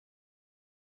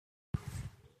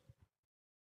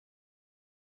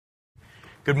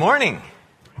Good morning.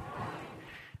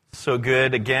 So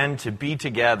good again to be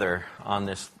together on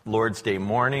this Lord's Day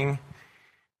morning.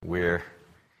 We're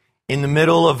in the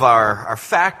middle of our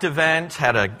FACT event.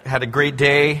 Had a great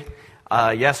day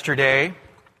yesterday.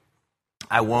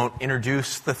 I won't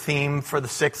introduce the theme for the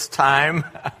sixth time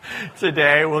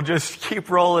today. We'll just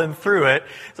keep rolling through it.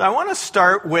 So I want to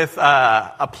start with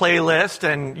a playlist,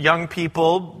 and young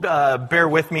people, bear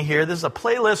with me here. This is a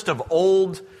playlist of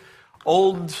old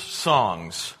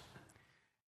songs.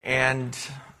 And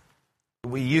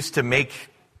we used to make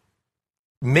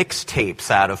mixtapes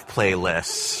out of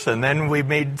playlists, and then we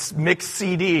made mixed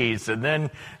CDs, and then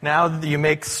now you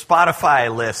make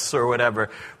Spotify lists or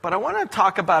whatever. But I want to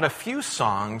talk about a few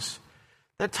songs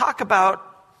that talk about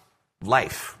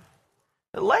life.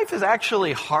 That life is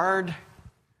actually hard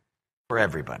for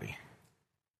everybody.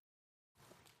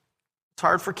 It's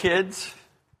hard for kids.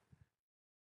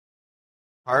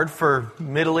 Hard for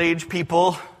middle-aged people.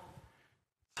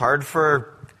 It's hard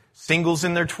for singles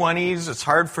in their 20s. It's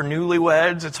hard for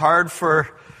newlyweds. It's hard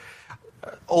for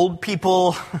old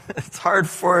people. It's hard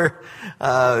for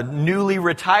newly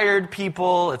retired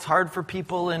people. It's hard for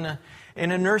people in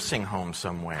a nursing home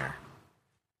somewhere.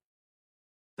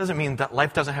 Doesn't mean that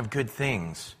life doesn't have good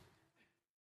things.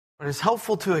 But it's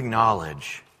helpful to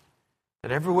acknowledge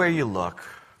that everywhere you look,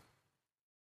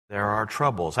 there are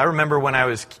troubles. I remember when I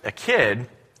was a kid,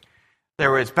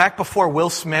 back before Will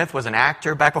Smith was an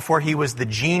actor, back before he was the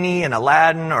genie in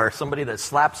Aladdin or somebody that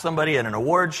slapped somebody at an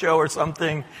award show or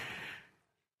something,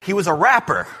 he was a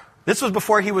rapper. This was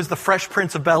before he was the Fresh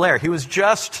Prince of Bel-Air. He was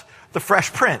just the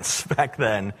Fresh Prince back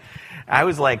then. I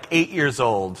was like 8 years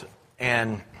old,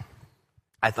 and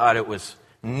I thought it was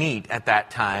neat at that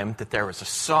time that there was a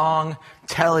song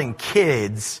telling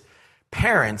kids,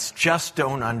 parents just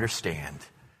don't understand.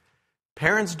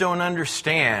 Parents don't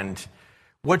understand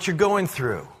what you're going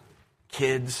through,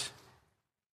 kids.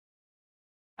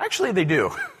 Actually, they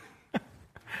do.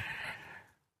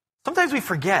 Sometimes we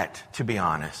forget, to be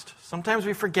honest. Sometimes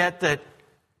we forget that,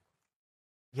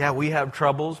 we have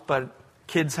troubles, but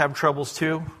kids have troubles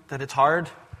too, that it's hard,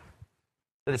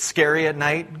 that it's scary at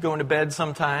night going to bed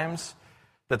sometimes,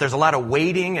 that there's a lot of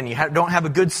waiting and you don't have a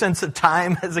good sense of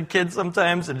time as a kid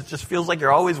sometimes, and it just feels like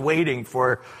you're always waiting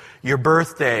for your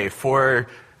birthday, for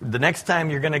the next time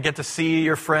you're going to get to see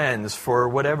your friends, for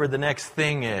whatever the next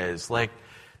thing is. Like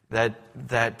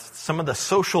that some of the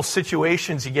social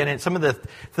situations you get in, some of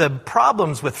the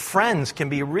problems with friends can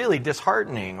be really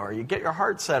disheartening, or you get your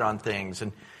heart set on things.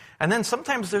 And then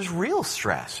sometimes there's real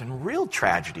stress and real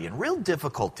tragedy and real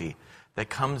difficulty that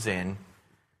comes in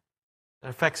that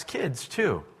affects kids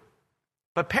too.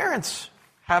 But parents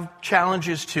have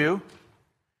challenges too.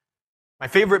 My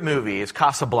favorite movie is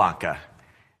Casablanca.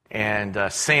 And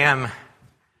Sam,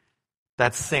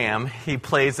 that's Sam. He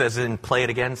plays as in play it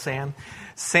again, Sam.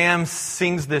 Sam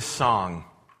sings this song.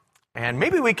 And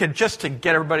maybe we could, just to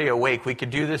get everybody awake, we could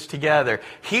do this together.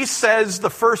 He says the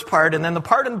first part, and then the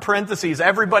part in parentheses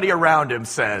everybody around him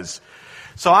says.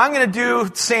 So I'm going to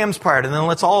do Sam's part, and then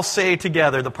let's all say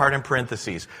together the part in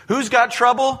parentheses. Who's got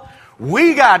trouble?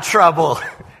 We got trouble.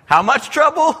 How much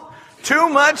trouble? Too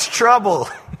much trouble.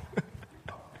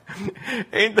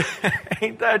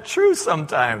 Ain't that true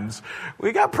sometimes?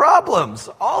 We got problems.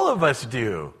 All of us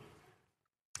do.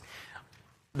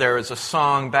 There was a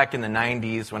song back in the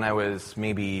 90s when I was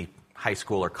maybe high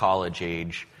school or college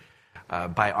age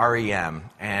by REM.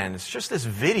 And it's just this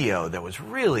video that was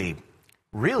really,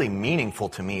 really meaningful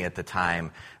to me at the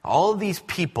time. All of these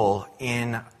people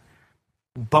in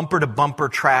bumper-to-bumper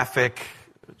traffic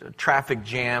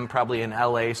jam, probably in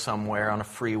LA somewhere on a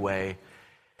freeway.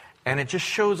 And it just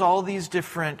shows all these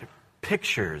different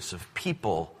pictures of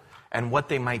people and what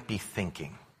they might be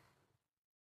thinking.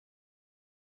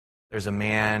 There's a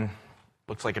man,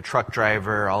 looks like a truck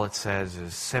driver. All it says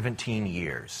is 17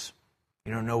 years.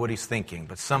 You don't know what he's thinking,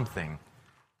 but something.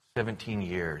 17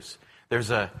 years.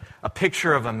 There's a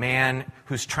picture of a man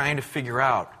who's trying to figure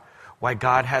out why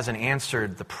God hasn't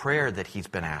answered the prayer that he's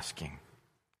been asking.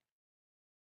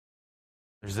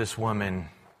 There's this woman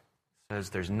says,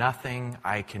 there's nothing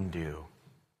I can do.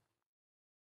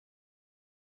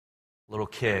 Little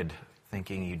kid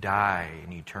thinking you die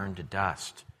and you turn to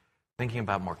dust, thinking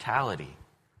about mortality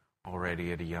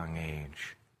already at a young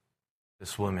age.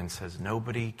 This woman says,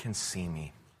 nobody can see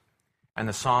me. And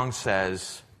the song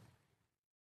says,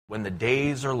 when the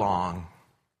days are long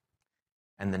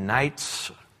and the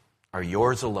nights are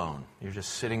yours alone, you're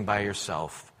just sitting by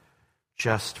yourself,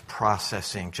 just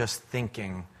processing, just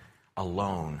thinking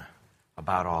alone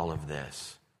about all of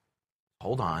this.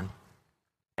 Hold on.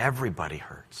 Everybody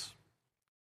hurts.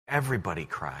 Everybody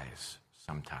cries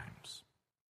sometimes.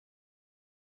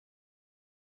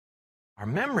 Our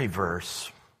memory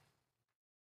verse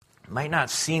might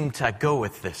not seem to go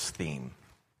with this theme,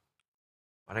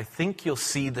 but I think you'll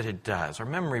see that it does. Our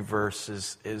memory verse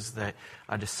is that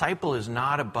a disciple is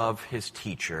not above his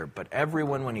teacher, but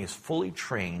everyone, when he is fully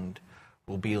trained,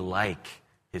 will be like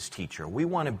his teacher. We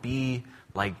want to be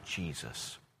like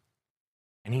Jesus.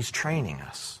 And he's training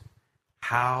us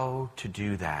how to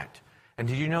do that. And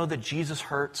did you know that Jesus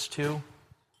hurts too?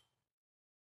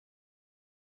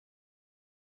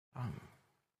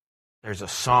 There's a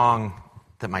song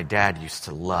that my dad used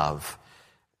to love.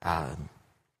 It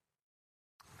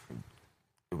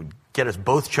would get us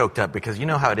both choked up because you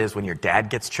know how it is when your dad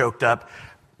gets choked up.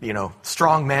 You know,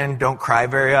 strong men don't cry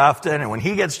very often, and when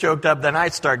he gets choked up, then I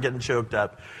start getting choked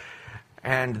up.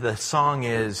 And the song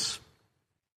is,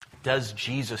 Does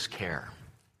Jesus care?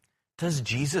 Does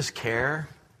Jesus care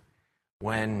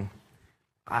when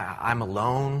I'm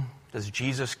alone? Does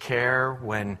Jesus care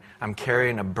when I'm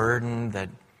carrying a burden that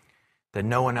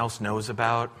no one else knows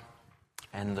about?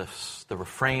 And the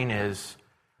refrain is,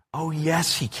 oh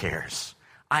yes, he cares.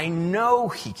 I know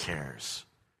he cares.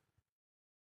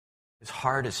 His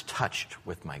heart is touched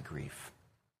with my grief.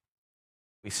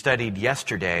 We studied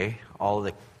yesterday, all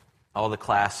the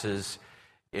classes,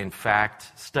 in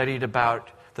fact, studied about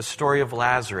the story of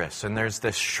Lazarus. And there's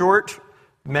this short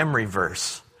memory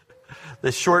verse.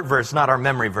 This short verse, not our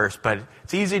memory verse, but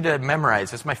it's easy to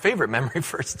memorize. It's my favorite memory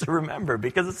verse to remember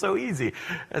because it's so easy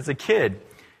as a kid.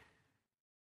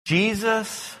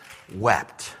 Jesus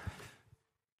wept.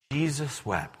 Jesus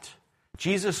wept.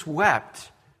 Jesus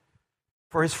wept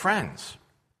for his friends.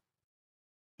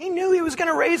 He knew he was going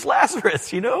to raise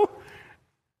Lazarus, you know?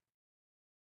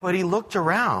 But he looked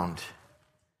around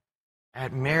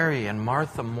at Mary and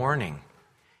Martha mourning.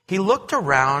 He looked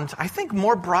around, I think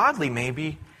more broadly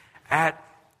maybe, at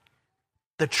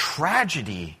the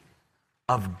tragedy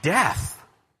of death,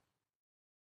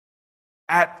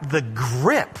 at the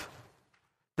grip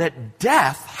that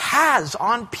death has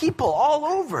on people all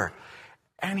over.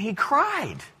 And he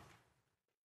cried.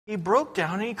 He broke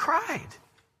down and he cried.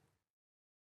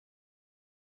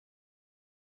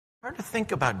 Hard to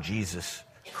think about Jesus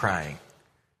crying.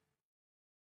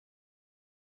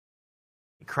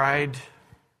 He cried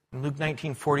in Luke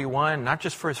 19:41, not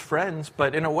just for his friends,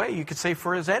 but in a way you could say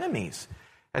for his enemies,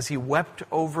 as he wept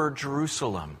over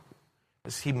Jerusalem,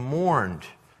 as he mourned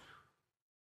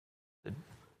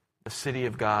the city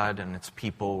of God and its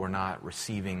people were not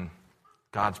receiving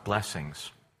God's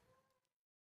blessings.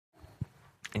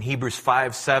 In Hebrews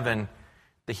 5:7,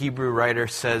 the Hebrew writer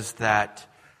says that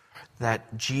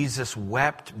Jesus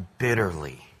wept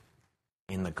bitterly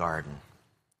in the garden.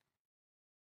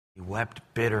 He wept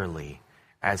bitterly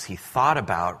as he thought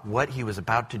about what he was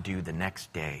about to do the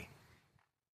next day.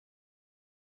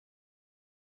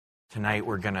 Tonight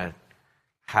we're going to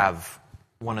have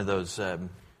one of those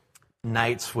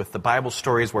nights with the Bible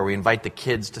stories where we invite the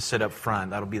kids to sit up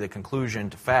front. That'll be the conclusion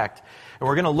to fact. And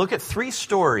we're going to look at 3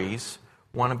 stories,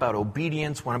 one about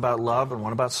obedience, one about love, and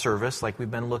one about service, like we've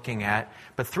been looking at.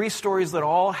 But 3 stories that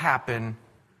all happen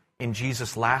in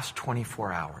Jesus' last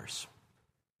 24 hours.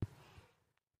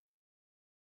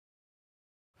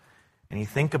 And you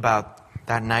think about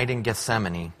that night in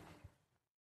Gethsemane,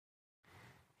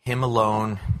 him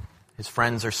alone, his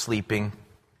friends are sleeping.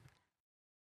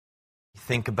 You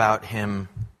think about him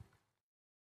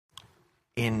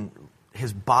in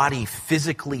his body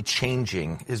physically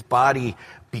changing, his body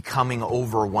becoming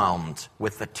overwhelmed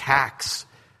with the tax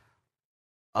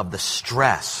of the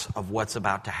stress of what's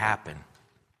about to happen.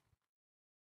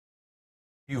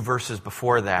 A few verses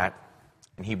before that,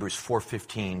 in Hebrews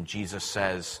 4:15, Jesus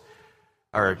says,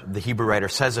 or the Hebrew writer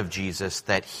says of Jesus,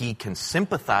 that he can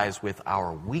sympathize with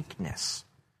our weakness,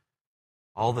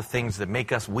 all the things that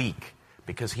make us weak,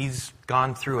 because he's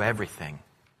gone through everything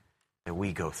that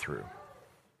we go through.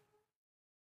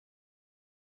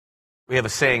 We have a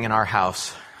saying in our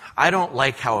house, I don't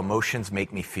like how emotions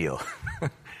make me feel.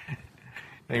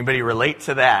 Anybody relate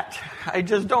to that? I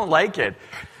just don't like it.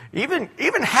 Even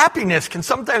happiness can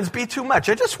sometimes be too much.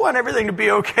 I just want everything to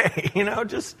be okay,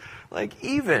 just like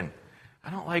even. I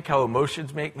don't like how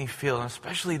emotions make me feel, and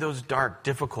especially those dark,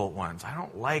 difficult ones. I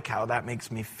don't like how that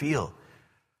makes me feel.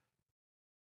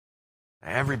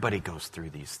 Everybody goes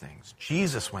through these things.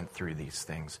 Jesus went through these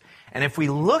things. And if we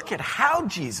look at how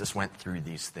Jesus went through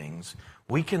these things,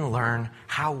 we can learn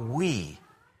how we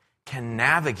can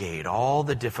navigate all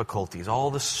the difficulties, all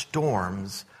the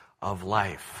storms of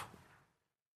life.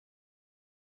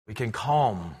 We can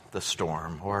calm the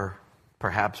storm, or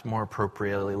perhaps more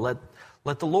appropriately,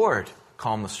 let the Lord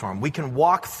calm the storm. We can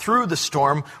walk through the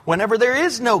storm whenever there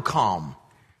is no calm.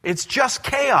 It's just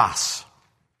chaos.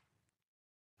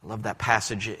 I love that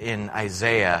passage in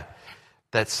Isaiah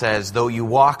that says, though you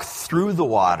walk through the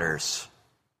waters,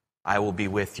 I will be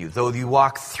with you. Though you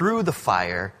walk through the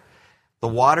fire, the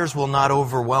waters will not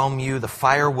overwhelm you, the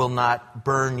fire will not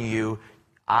burn you,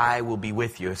 I will be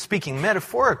with you. Speaking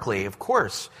metaphorically, of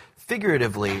course,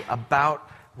 figuratively, about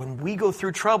when we go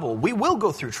through trouble. We will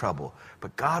go through trouble,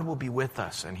 but God will be with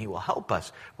us and He will help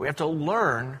us. We have to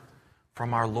learn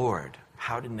from our Lord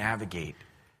how to navigate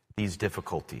these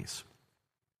difficulties.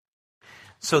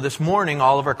 So this morning,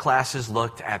 all of our classes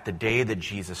looked at the day that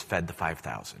Jesus fed the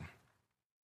 5,000.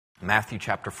 Matthew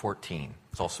chapter 14.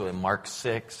 It's also in Mark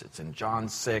 6. It's in John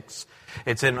 6.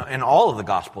 It's in all of the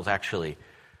Gospels, actually.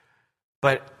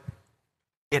 But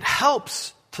it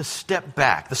helps to step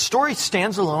back. The story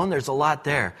stands alone. There's a lot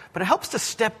there. But it helps to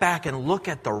step back and look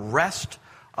at the rest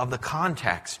of the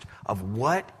context of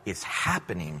what is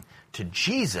happening to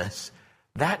Jesus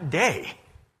that day.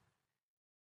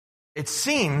 It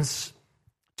seems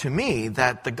to me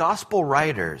that the gospel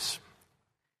writers,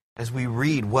 as we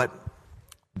read what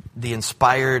the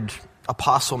inspired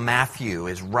apostle Matthew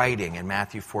is writing in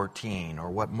Matthew 14, or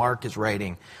what Mark is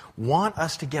writing, want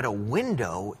us to get a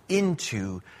window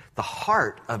into the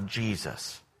heart of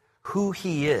Jesus, who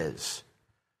He is,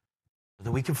 so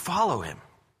that we can follow Him,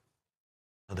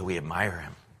 so that we admire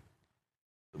Him,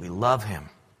 so that we love Him,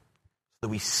 so that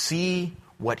we see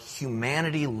what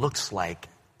humanity looks like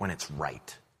when it's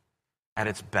right, at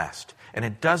its best. And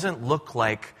it doesn't look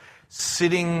like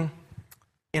sitting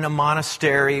in a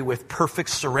monastery with perfect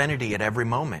serenity at every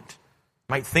moment.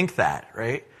 You might think that,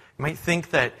 right? You might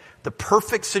think that the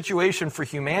perfect situation for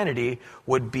humanity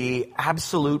would be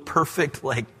absolute, perfect,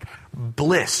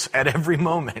 bliss at every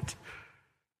moment.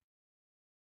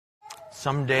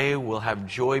 Someday we'll have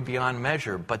joy beyond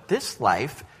measure, but this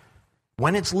life,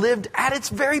 when it's lived at its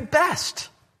very best,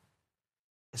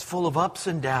 is full of ups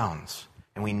and downs.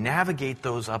 And we navigate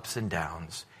those ups and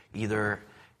downs either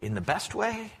in the best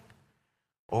way,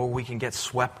 or we can get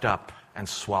swept up and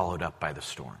swallowed up by the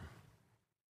storm.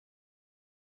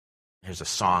 There's a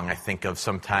song I think of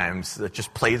sometimes that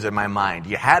just plays in my mind.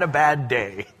 You had a bad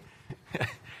day.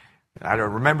 I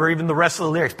don't remember even the rest of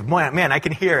the lyrics, but man, I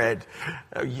can hear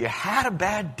it. You had a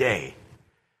bad day.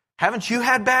 Haven't you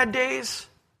had bad days?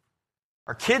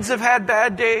 Our kids have had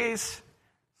bad days.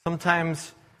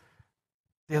 Sometimes,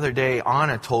 the other day,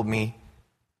 Anna told me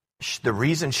the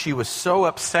reason she was so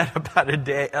upset about a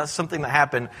day, something that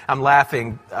happened, I'm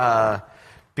laughing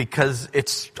because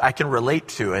I can relate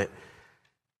to it,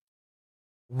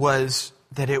 was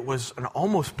that it was an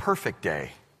almost perfect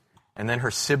day. And then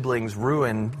her siblings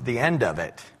ruined the end of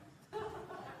it.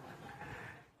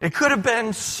 It could have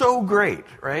been so great,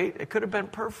 right? It could have been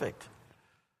perfect.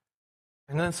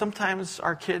 And then sometimes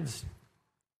our kids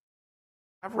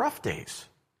have rough days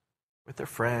with their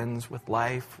friends, with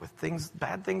life, with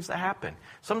bad things that happen.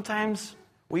 Sometimes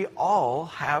we all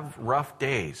have rough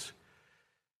days.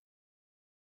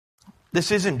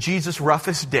 This isn't Jesus'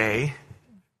 roughest day.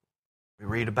 We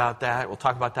read about that. We'll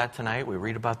talk about that tonight. We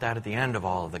read about that at the end of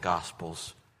all of the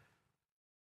Gospels.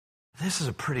 This is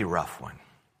a pretty rough one.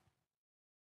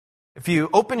 If you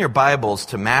open your Bibles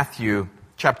to Matthew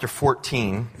chapter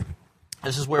 14,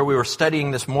 this is where we were studying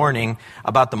this morning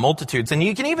about the multitudes. And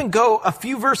you can even go a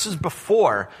few verses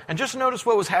before and just notice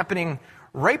what was happening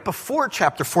right before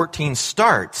chapter 14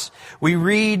 starts. We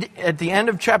read at the end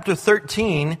of chapter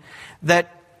 13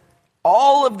 that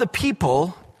all of the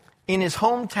people in his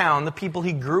hometown, the people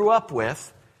he grew up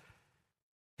with,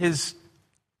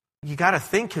 you got to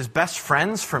think his best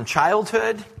friends from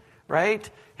childhood, right?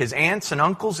 His aunts and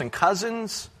uncles and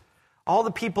cousins, all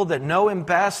the people that know him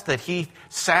best, that he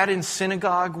sat in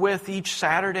synagogue with each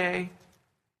Saturday,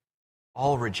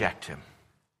 all reject him.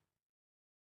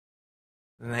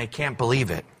 And they can't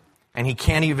believe it. And he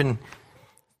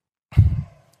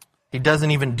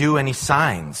doesn't even do any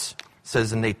signs. It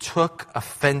says, and they took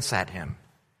offense at him.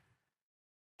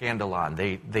 Scandalon.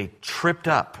 They tripped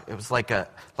up. It was like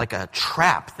a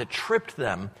trap that tripped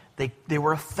them. They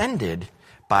were offended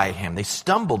by him. They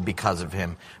stumbled because of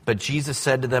him. But Jesus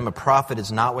said to them, a prophet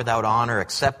is not without honor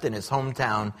except in his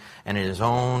hometown and in his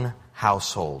own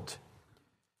household.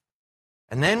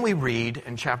 And then we read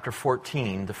in chapter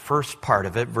 14, the first part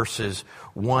of it, verses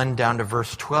 1 down to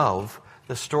verse 12,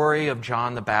 the story of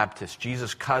John the Baptist,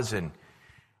 Jesus' cousin.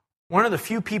 One of the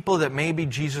few people that maybe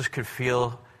Jesus could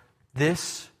feel,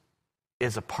 this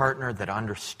is a partner that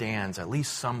understands at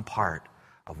least some part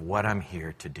of what I'm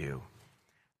here to do.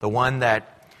 The one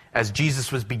that, as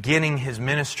Jesus was beginning his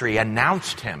ministry,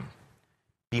 announced him.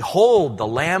 Behold, the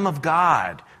Lamb of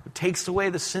God who takes away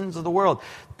the sins of the world.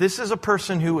 This is a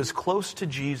person who was close to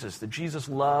Jesus, that Jesus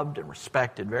loved and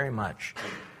respected very much.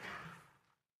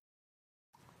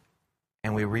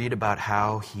 and we read about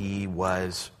how he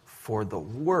was, for the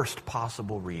worst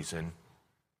possible reason,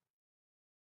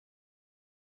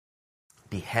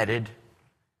 beheaded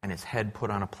and his head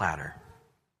put on a platter.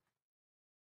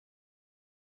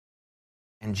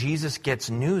 And Jesus gets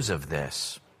news of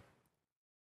this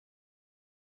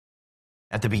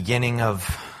at the beginning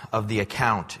of the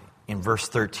account in verse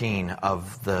 13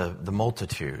 of the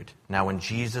multitude. Now when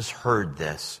Jesus heard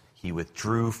this, he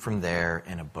withdrew from there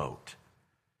in a boat.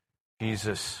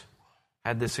 Jesus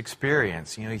had this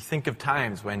experience. You think of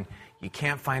times when you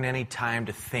can't find any time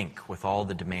to think with all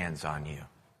the demands on you.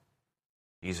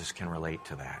 Jesus can relate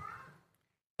to that.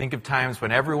 Think of times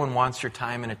when everyone wants your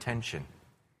time and attention.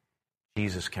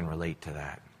 Jesus can relate to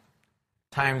that.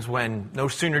 Times when no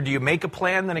sooner do you make a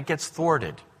plan than it gets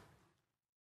thwarted.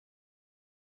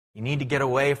 You need to get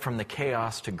away from the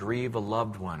chaos to grieve a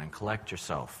loved one and collect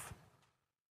yourself.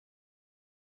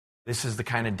 This is the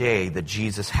kind of day that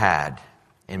Jesus had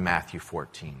in Matthew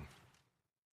 14.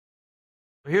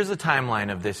 Here's the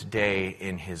timeline of this day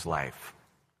in his life.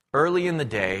 Early in the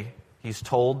day, he's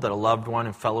told that a loved one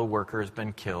and fellow worker has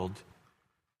been killed.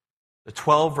 The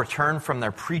 12 return from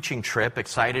their preaching trip,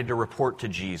 excited to report to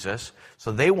Jesus.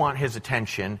 So they want his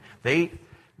attention. They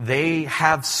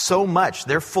have so much.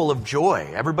 They're full of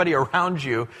joy. Everybody around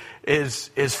you is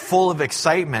full of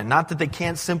excitement. Not that they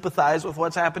can't sympathize with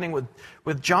what's happening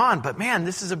with John, but man,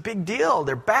 this is a big deal.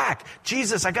 They're back.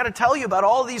 Jesus, I got to tell you about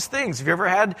all these things. Have you ever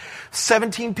had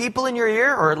 17 people in your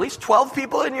ear, or at least 12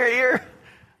 people in your ear?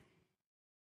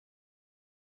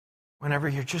 Whenever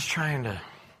you're just trying to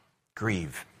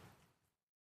grieve.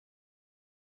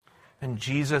 And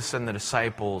Jesus and the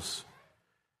disciples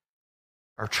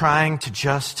are trying to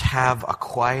just have a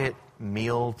quiet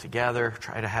meal together,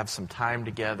 try to have some time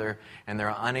together, and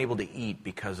they're unable to eat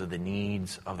because of the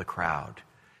needs of the crowd.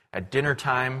 At dinner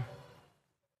time,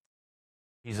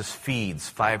 Jesus feeds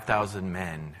 5,000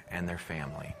 men and their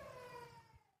family.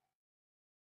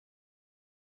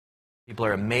 People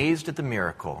are amazed at the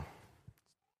miracle.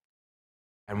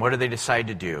 And what do they decide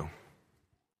to do?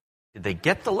 Did they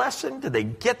get the lesson? Did they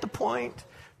get the point?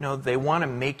 No, they want to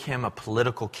make him a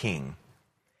political king.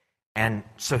 And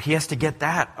so he has to get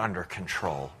that under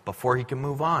control before he can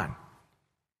move on.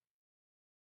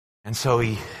 And so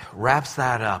he wraps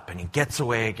that up and he gets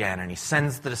away again and he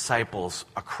sends the disciples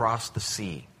across the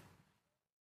sea.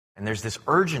 And there's this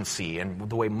urgency, and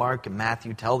the way Mark and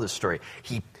Matthew tell this story,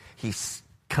 he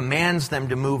commands them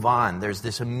to move on. There's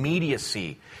this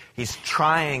immediacy. He's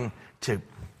trying to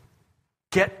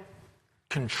get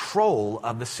control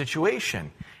of the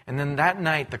situation. And then that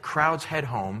night, the crowds head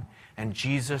home, and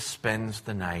Jesus spends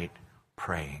the night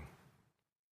praying,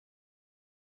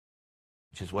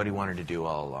 which is what he wanted to do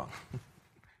all along.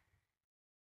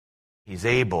 He's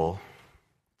able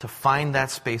to find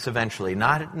that space eventually,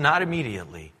 not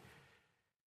immediately.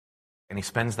 And he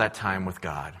spends that time with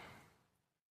God.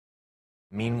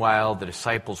 Meanwhile, the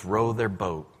disciples row their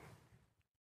boat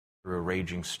through a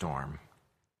raging storm.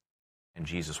 And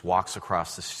Jesus walks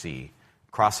across the sea,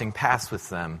 crossing paths with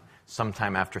them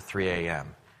sometime after 3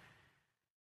 a.m.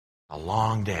 A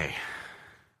long day.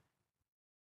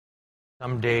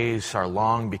 Some days are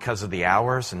long because of the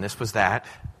hours, and this was that.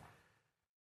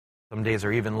 Some days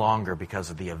are even longer because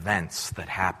of the events that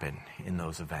happen in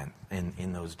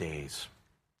those days.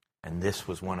 And this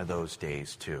was one of those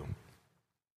days too.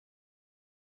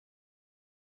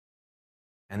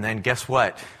 And then guess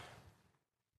what?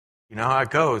 You know how it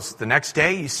goes. The next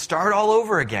day, you start all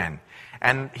over again.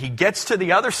 And he gets to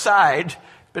the other side,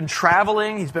 been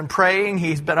traveling, he's been praying,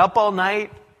 he's been up all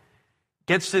night,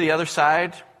 gets to the other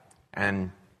side, and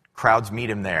crowds meet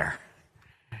him there.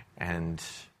 And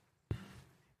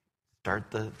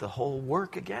start the whole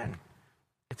work again.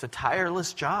 It's a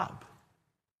tireless job.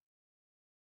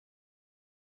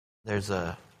 There's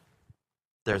a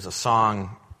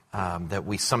song that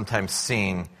we sometimes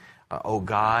sing, "Oh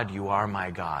God, you are my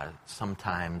God."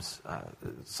 Sometimes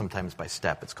by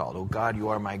step it's called, "Oh God, you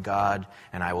are my God,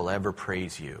 and I will ever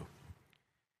praise you."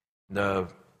 The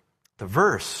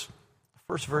first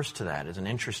verse to that is an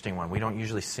interesting one. We don't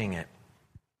usually sing it.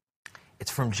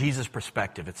 It's from Jesus'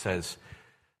 perspective. It says,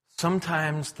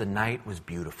 "Sometimes the night was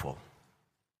beautiful.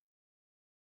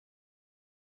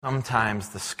 Sometimes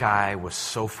the sky was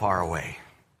so far away.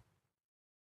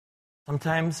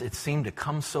 Sometimes it seemed to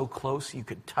come so close you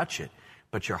could touch it,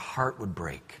 but your heart would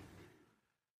break.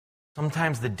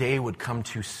 Sometimes the day would come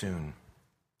too soon.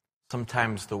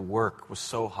 Sometimes the work was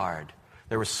so hard.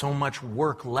 There was so much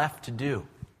work left to do,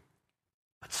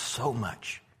 but so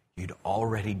much you'd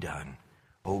already done.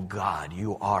 Oh God,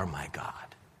 you are my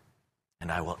God,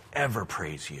 and I will ever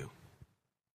praise you.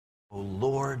 Oh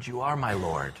Lord, you are my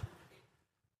Lord,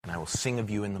 and I will sing of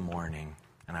you in the morning,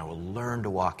 and I will learn to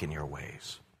walk in your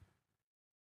ways.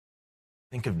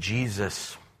 Think of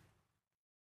Jesus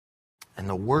and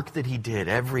the work that he did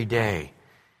every day,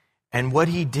 and what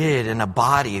he did in a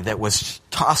body that was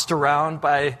tossed around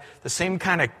by the same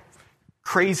kind of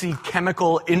crazy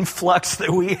chemical influx that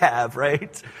we have,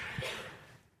 right?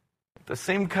 The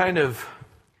same kind of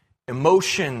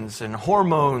emotions and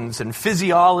hormones and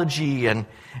physiology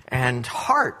and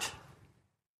heart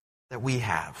that we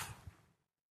have.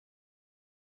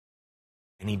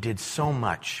 And he did so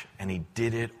much, and he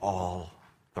did it all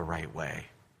the right way.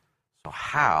 So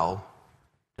how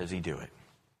does he do it?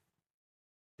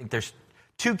 I think there's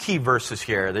two key verses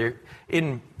here. They're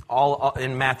in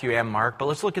Matthew and Mark, but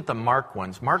let's look at the Mark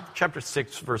ones. Mark chapter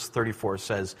 6, verse 34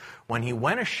 says, when he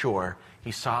went ashore,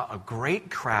 he saw a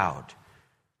great crowd,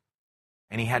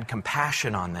 and he had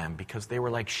compassion on them because they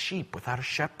were like sheep without a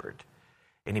shepherd.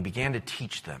 And he began to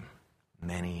teach them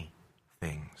many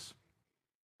things.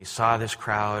 He saw this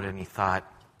crowd and he thought,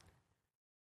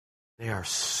 they are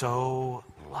so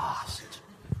lost.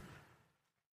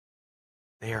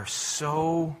 They are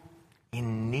so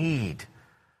in need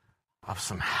of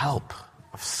some help,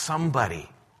 of somebody.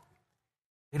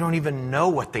 They don't even know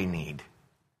what they need.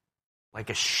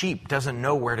 Like a sheep doesn't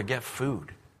know where to get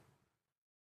food.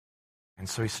 And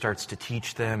so he starts to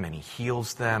teach them, and he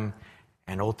heals them,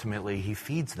 and ultimately he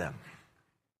feeds them.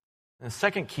 And the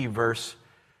second key verse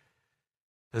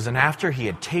says, and after he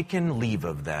had taken leave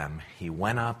of them, he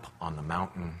went up on the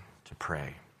mountain to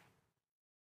pray.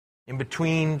 In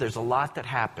between, there's a lot that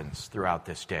happens throughout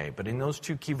this day, but in those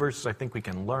two key verses, I think we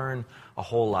can learn a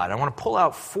whole lot. I want to pull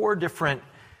out four different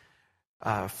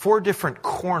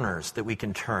corners that we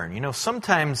can turn. You know,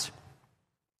 sometimes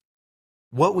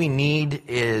what we need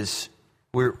is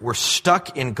we're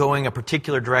stuck in going a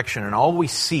particular direction, and all we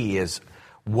see is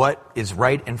what is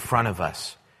right in front of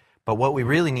us. But what we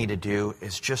really need to do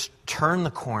is just turn the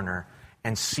corner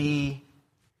and see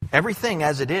everything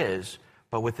as it is,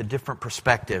 but with a different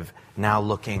perspective, now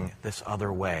looking this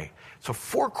other way. So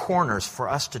 4 corners for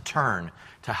us to turn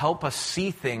to help us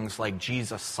see things like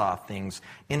Jesus saw things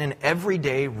in an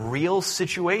everyday, real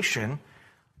situation,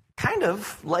 kind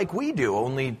of like we do,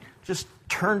 only just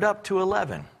turned up to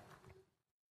 11.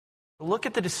 Look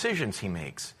at the decisions he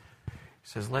makes. He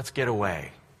says, let's get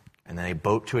away. And then they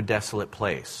boat to a desolate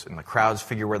place. And the crowds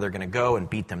figure where they're going to go and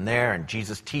beat them there. And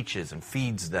Jesus teaches and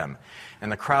feeds them.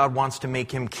 And the crowd wants to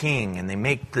make him king. And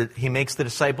he makes the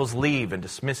disciples leave and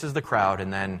dismisses the crowd.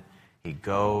 And then he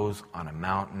goes on a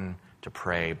mountain to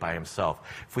pray by himself.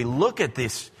 If we look at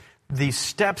these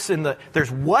steps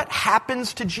there's what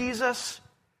happens to Jesus.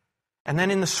 And then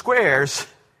in the squares,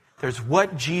 there's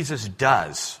what Jesus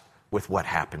does with what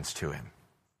happens to him.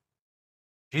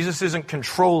 Jesus isn't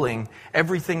controlling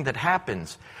everything that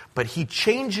happens, but he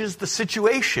changes the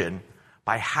situation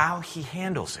by how he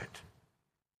handles it,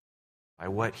 by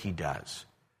what he does.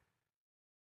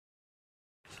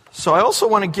 So I also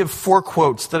want to give 4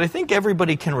 quotes that I think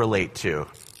everybody can relate to.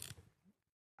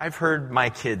 I've heard my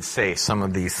kids say some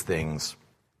of these things.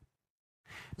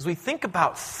 As we think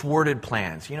about thwarted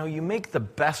plans, you make the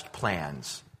best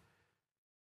plans.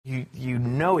 You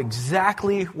know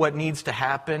exactly what needs to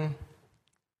happen.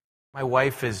 My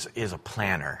wife is a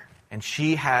planner, and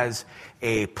she has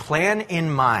a plan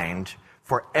in mind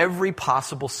for every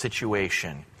possible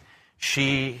situation.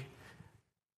 She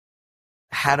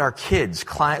had our kids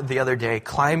the other day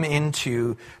climb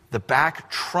into the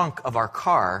back trunk of our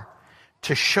car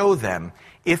to show them,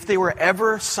 if they were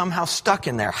ever somehow stuck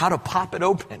in there, how to pop it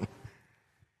open.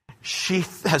 She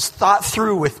has thought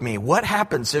through with me, what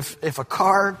happens if the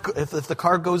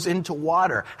car goes into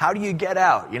water? How do you get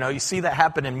out? You see that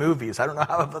happen in movies. I don't know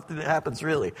how it happens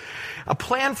really. A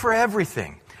plan for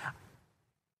everything.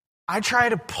 I try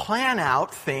to plan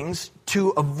out things to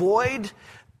avoid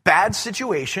bad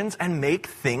situations and make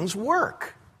things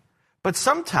work. But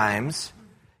sometimes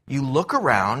you look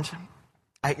around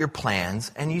at your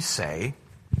plans and you say,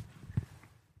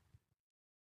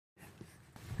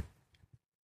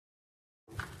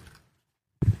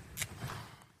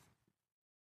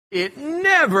 it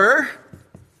never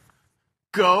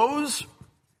goes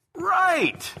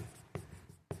right.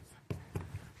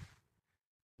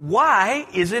 Why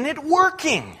isn't it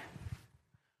working?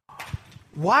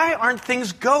 Why aren't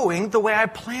things going the way I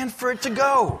planned for it to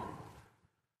go?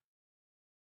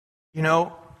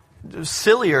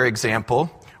 Sillier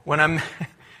example,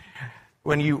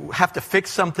 when you have to fix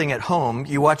something at home,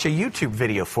 you watch a YouTube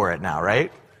video for it now,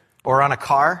 right? Or on a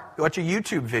car, you watch a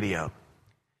YouTube video.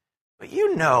 But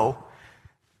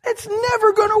it's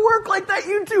never going to work like that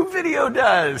YouTube video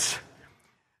does.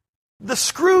 The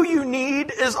screw you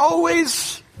need is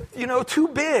always too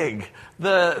big.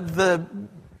 The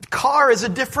car is a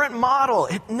different model.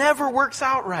 It never works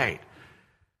out right.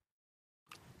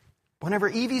 Whenever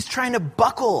Evie's trying to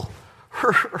buckle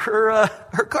her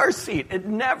car seat, it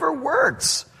never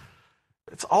works.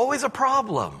 It's always a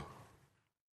problem.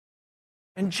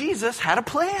 And Jesus had a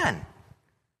plan.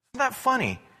 Isn't that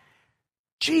funny?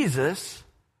 Jesus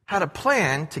had a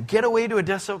plan to get away to a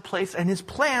desolate place, and his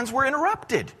plans were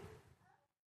interrupted.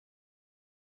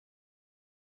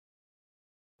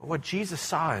 But what Jesus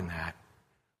saw in that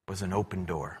was an open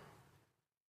door.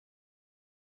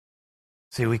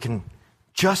 See, we can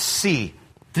just see,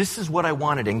 this is what I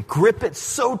wanted, and grip it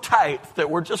so tight that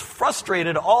we're just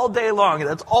frustrated all day long, and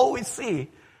that's all we see.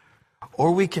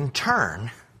 Or we can turn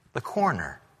the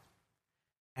corner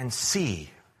and see,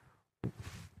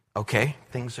 okay,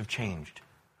 things have changed.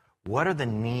 What are the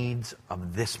needs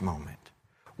of this moment?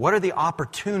 What are the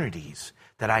opportunities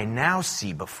that I now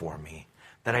see before me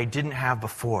that I didn't have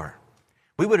before?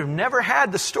 We would have never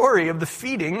had the story of the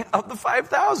feeding of the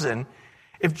 5,000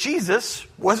 if Jesus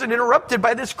wasn't interrupted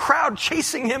by this crowd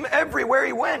chasing him everywhere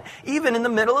he went, even in the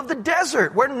middle of the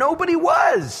desert where nobody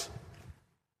was.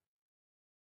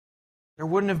 There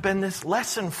wouldn't have been this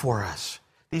lesson for us.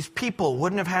 These people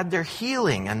wouldn't have had their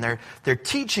healing and their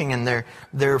teaching and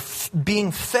their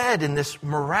being fed in this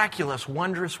miraculous,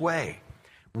 wondrous way.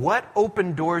 What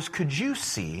open doors could you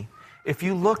see if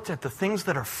you looked at the things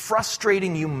that are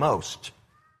frustrating you most?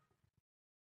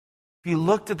 If you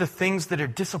looked at the things that are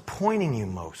disappointing you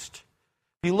most?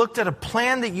 If you looked at a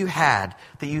plan that you had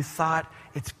that you thought,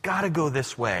 it's got to go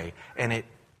this way, and it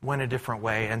went a different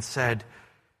way, and said,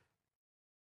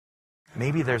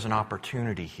 maybe there's an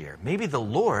opportunity here. Maybe the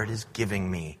Lord is giving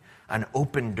me an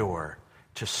open door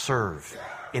to serve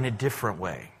in a different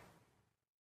way.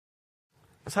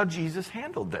 That's how Jesus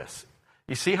handled this.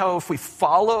 You see how if we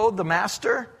follow the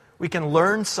Master, we can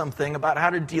learn something about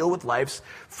how to deal with life's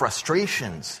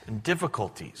frustrations and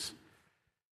difficulties.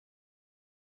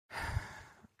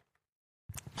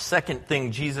 Second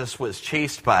thing Jesus was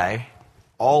chased by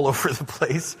all over the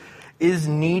place is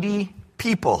needy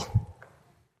people.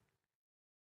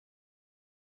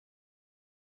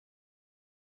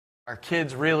 Our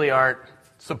kids really aren't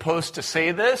supposed to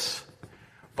say this,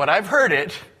 but I've heard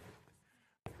it.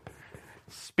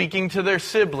 Speaking to their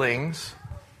siblings,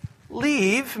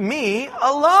 leave me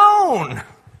alone.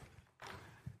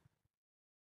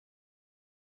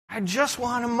 I just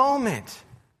want a moment.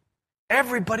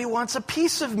 Everybody wants a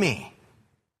piece of me.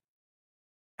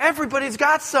 Everybody's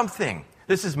got something.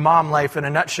 This is mom life in a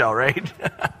nutshell, right?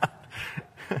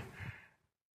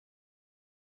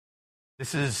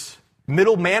 This is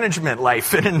middle management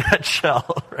life in a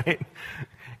nutshell, right?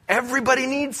 Everybody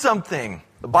needs something.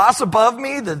 The boss above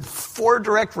me, the 4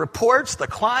 direct reports, the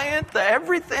client, the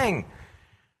everything.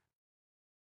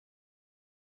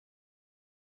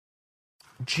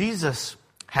 Jesus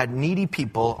had needy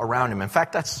people around him. In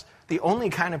fact, that's the only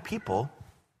kind of people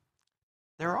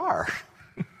there are.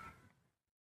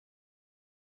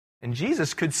 And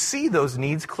Jesus could see those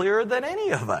needs clearer than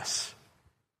any of us.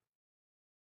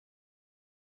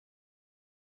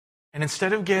 And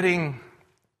instead of getting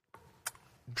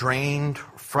drained,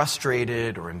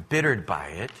 frustrated, or embittered by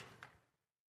it,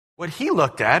 what he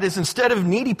looked at is, instead of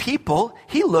needy people,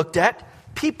 he looked at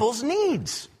people's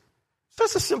needs. It's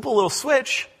just a simple little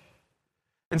switch.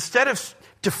 Instead of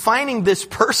defining this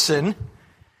person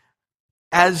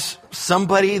as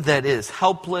somebody that is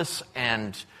helpless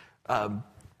and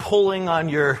pulling on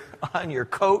your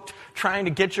coat, trying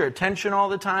to get your attention all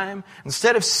the time,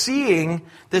 instead of seeing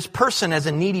this person as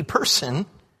a needy person,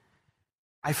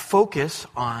 I focus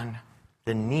on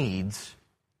the needs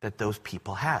that those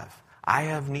people have. I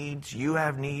have needs, you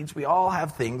have needs, we all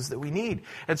have things that we need.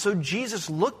 And so Jesus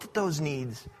looked at those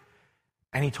needs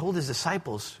and he told his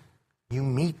disciples, you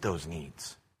meet those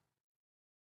needs.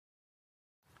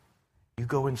 You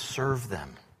go and serve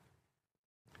them.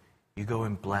 You go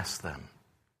and bless them.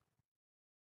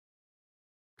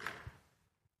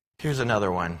 Here's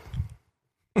another one.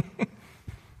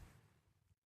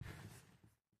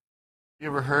 You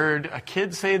ever heard a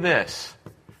kid say this?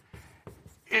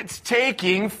 It's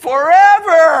taking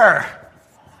forever.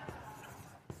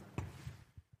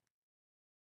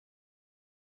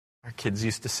 Our kids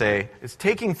used to say, it's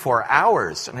taking 4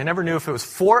 hours. And I never knew if it was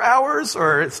 4 hours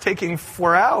or it's taking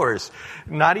 4 hours.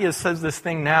 Nadia says this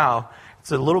thing now.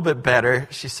 It's a little bit better.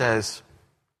 She says,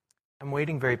 I'm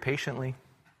waiting very patiently.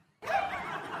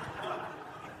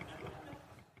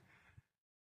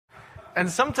 And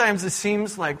sometimes it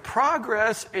seems like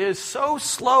progress is so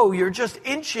slow. You're just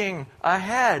inching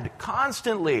ahead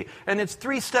constantly. And it's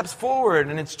 3 steps forward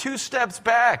and it's 2 steps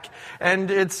back.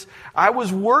 And I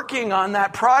was working on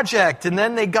that project and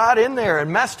then they got in there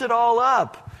and messed it all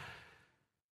up.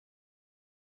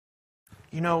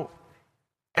 You know,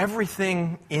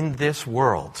 everything in this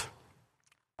world,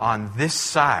 on this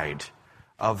side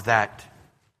of that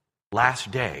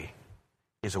last day,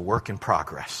 is a work in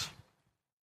progress.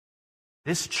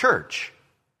 This church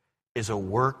is a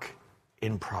work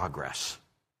in progress.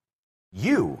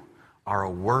 You are a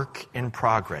work in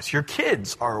progress. Your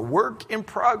kids are a work in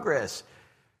progress.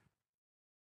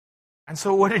 And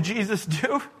so what did Jesus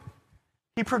do?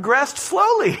 He progressed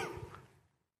slowly.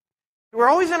 We're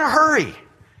always in a hurry.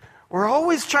 We're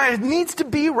always trying, it needs to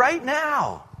be right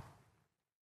now.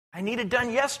 I need it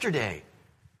done yesterday.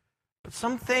 But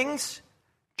some things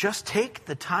just take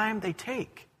the time they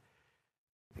take.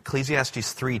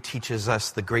 Ecclesiastes 3 teaches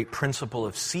us the great principle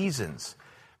of seasons,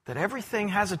 that everything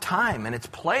has a time and it's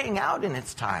playing out in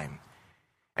its time.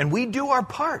 And we do our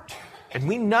part and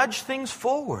we nudge things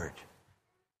forward.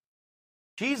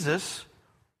 Jesus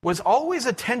was always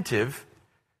attentive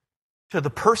to the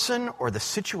person or the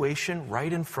situation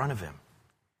right in front of him,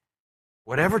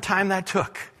 whatever time that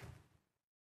took.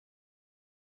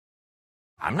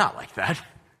 I'm not like that.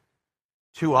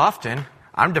 Too often,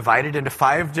 I'm divided into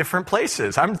 5 different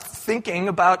places. I'm thinking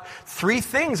about 3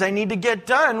 things I need to get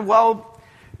done while,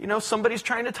 somebody's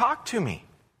trying to talk to me.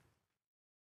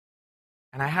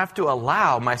 And I have to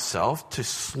allow myself to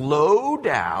slow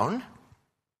down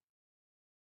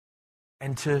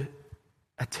and to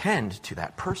attend to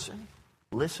that person,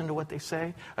 listen to what they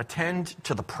say, attend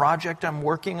to the project I'm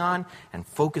working on and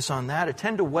focus on that,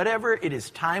 attend to whatever it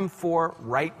is time for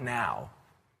right now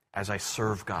as I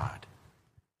serve God.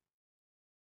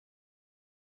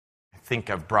 I think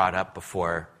I've brought up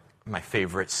before my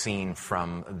favorite scene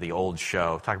from the old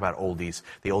show. Talk about oldies.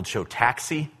 The old show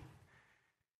Taxi.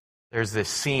 There's this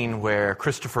scene where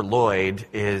Christopher Lloyd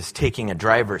is taking a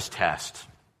driver's test.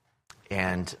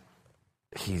 And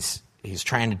he's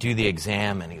trying to do the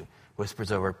exam and he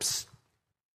whispers over, "Psst,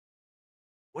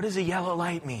 what does a yellow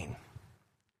light mean?"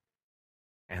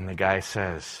 And the guy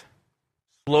says,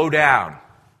 "Slow down."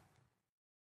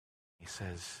 He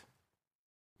says,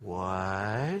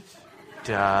 "What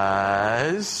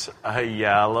does a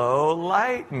yellow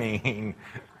light mean?"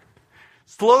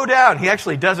 Slow down. He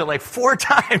actually does it like 4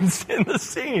 times in the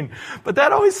scene. But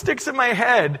that always sticks in my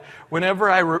head whenever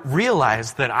I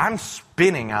realize that I'm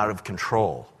spinning out of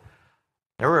control.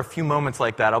 There were a few moments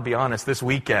like that, I'll be honest, this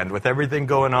weekend with everything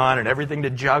going on and everything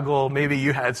to juggle. Maybe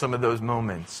you had some of those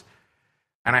moments.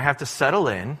 And I have to settle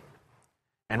in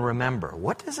and remember,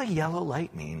 what does a yellow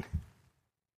light mean?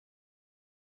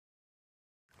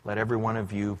 Let every one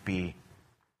of you be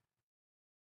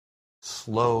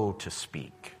slow to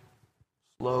speak,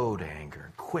 slow to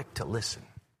anger, quick to listen.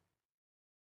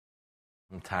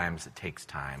 Sometimes it takes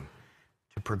time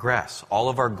to progress. All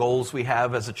of our goals we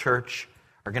have as a church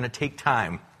are going to take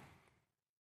time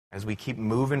as we keep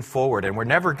moving forward. And we're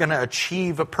never going to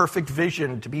achieve a perfect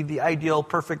vision to be the ideal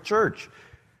perfect church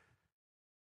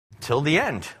till the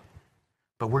end.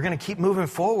 But we're going to keep moving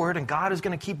forward and God is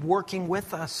going to keep working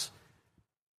with us.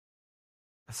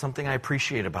 That's something I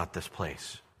appreciate about this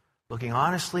place. Looking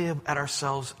honestly at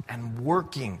ourselves and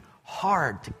working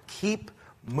hard to keep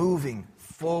moving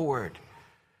forward.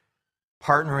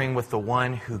 Partnering with the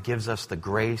one who gives us the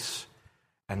grace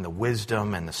and the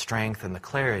wisdom and the strength and the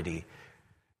clarity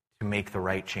to make the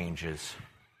right changes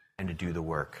and to do the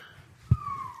work.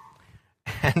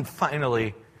 And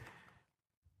finally,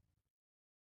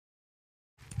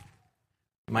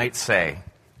 you might say,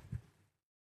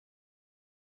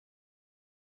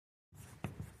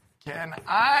 can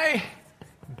I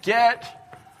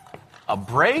get a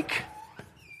break?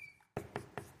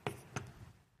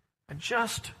 I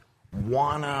just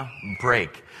wanna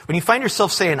break. When you find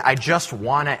yourself saying, I just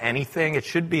wanna anything, it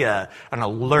should be an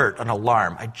alert, an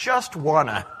alarm. I just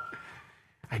wanna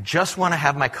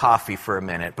have my coffee for a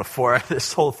minute before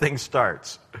this whole thing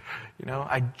starts.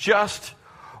 I just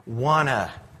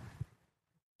wanna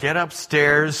get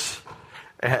upstairs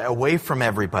away from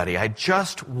everybody. I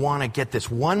just want to get this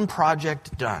one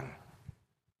project done.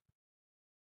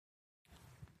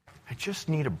 I just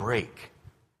need a break.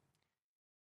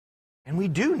 And we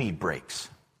do need breaks.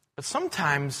 But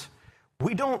sometimes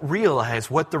we don't realize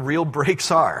what the real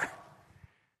breaks are.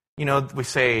 We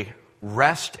say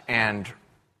rest and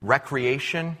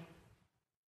recreation.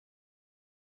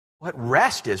 What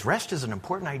rest is an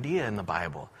important idea in the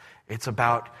Bible. It's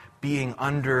about being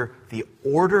under the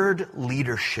ordered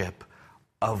leadership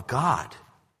of God,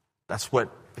 That's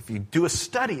what, if you do a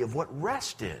study of what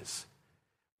rest is,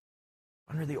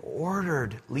 under the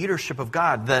ordered leadership of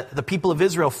God, the people of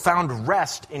Israel found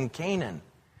rest in Canaan.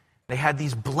 They had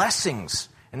these blessings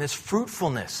and this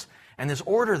fruitfulness and this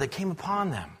order that came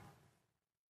upon them.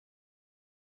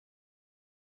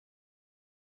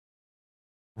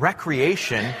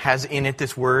 Recreation has in it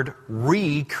this word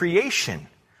recreation.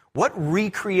 What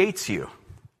recreates you?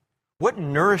 What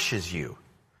nourishes you?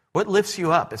 What lifts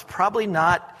you up? It's probably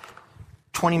not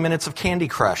 20 minutes of Candy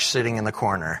Crush sitting in the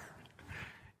corner.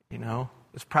 You know,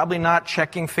 it's probably not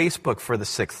checking Facebook for the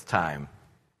 6th time.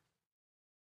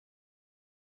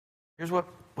 Here's what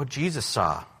Jesus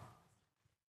saw.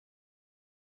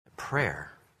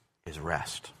 Prayer is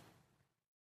rest.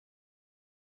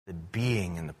 The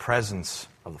being in the presence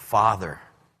of the Father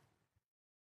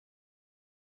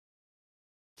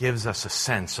gives us a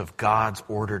sense of God's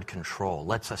ordered control,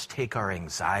 lets us take our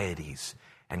anxieties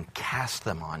and cast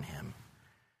them on Him.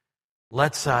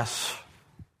 Lets us,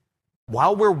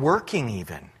 while we're working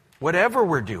even, whatever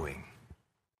we're doing,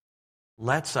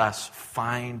 lets us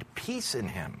find peace in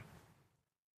Him.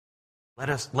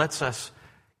 Lets us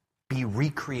be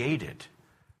recreated.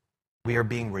 We are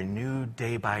being renewed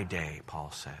day by day,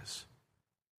 Paul says.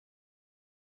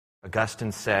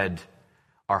 Augustine said,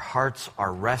 our hearts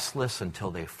are restless until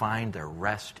they find their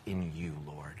rest in you,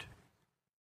 Lord.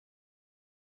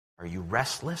 Are you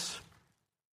restless?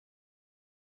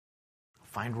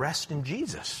 Find rest in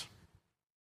Jesus.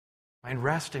 Find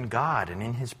rest in God and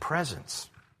in His presence.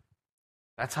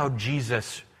 That's how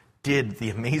Jesus did the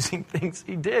amazing things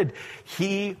He did.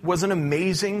 He was an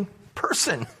amazing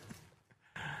person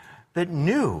that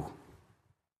knew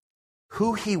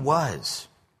who He was,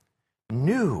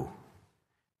 knew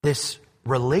this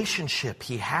relationship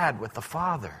He had with the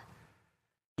Father.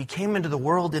 He came into the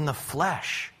world in the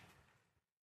flesh,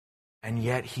 and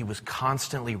yet He was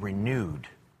constantly renewed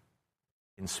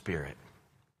in spirit.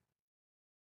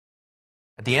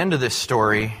 At the end of this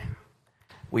story,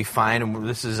 we find, and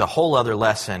this is a whole other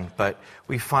lesson, but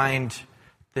we find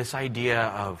this idea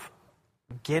of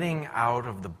getting out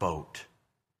of the boat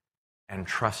and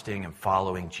trusting and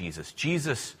following Jesus.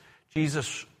 Jesus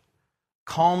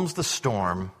calms the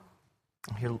storm.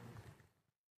 Here,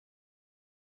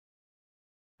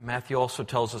 Matthew also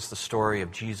tells us the story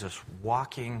of Jesus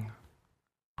walking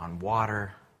on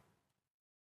water,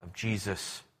 of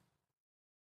Jesus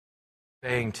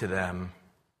saying to them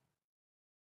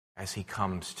as He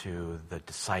comes to the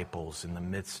disciples in the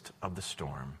midst of the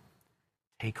storm,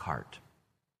 take heart,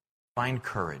 find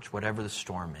courage, whatever the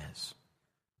storm is.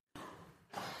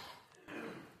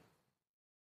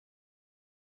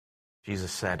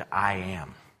 Jesus said, I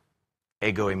am.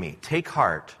 Ego eimi. Take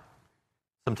heart.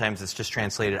 Sometimes it's just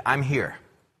translated, I'm here.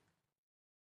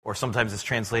 Or sometimes it's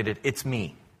translated, it's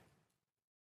me.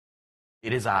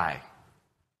 It is I.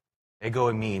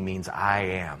 Ego eimi means I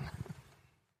am.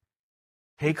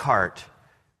 Take heart,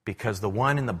 because the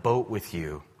one in the boat with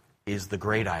you is the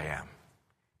great I am,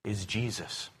 is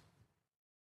Jesus.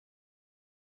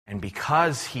 And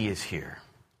because He is here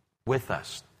with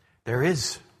us, there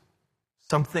is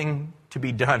something to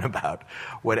be done about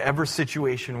whatever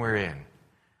situation we're in.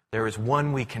 There is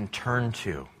one we can turn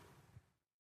to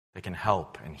that can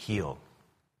help and heal.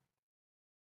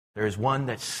 There is one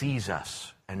that sees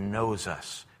us and knows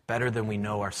us better than we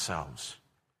know ourselves.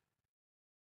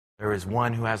 There is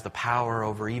one who has the power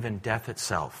over even death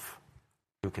itself,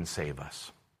 who can save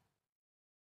us.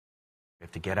 We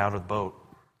have to get out of the boat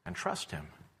and trust Him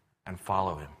and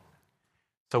follow Him.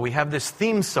 So we have this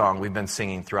theme song we've been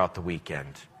singing throughout the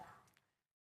weekend.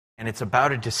 And it's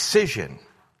about a decision.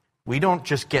 We don't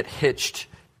just get hitched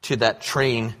to that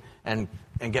train and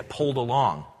get pulled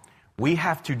along. We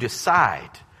have to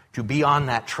decide to be on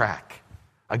that track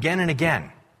again and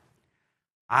again.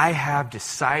 I have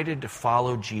decided to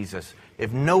follow Jesus.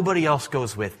 If nobody else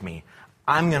goes with me,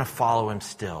 I'm going to follow Him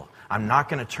still. I'm not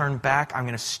going to turn back. I'm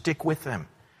going to stick with Him,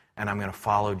 and I'm going to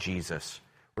follow Jesus.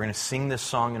 We're going to sing this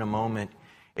song in a moment.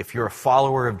 If you're a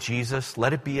follower of Jesus,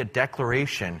 let it be a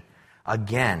declaration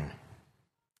again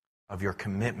of your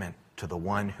commitment to the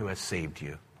one who has saved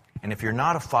you. And if you're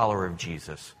not a follower of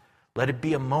Jesus, let it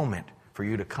be a moment for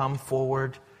you to come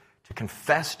forward, to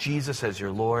confess Jesus as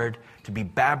your Lord, to be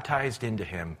baptized into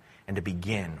Him, and to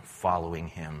begin following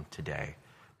Him today.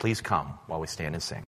 Please come while we stand and sing.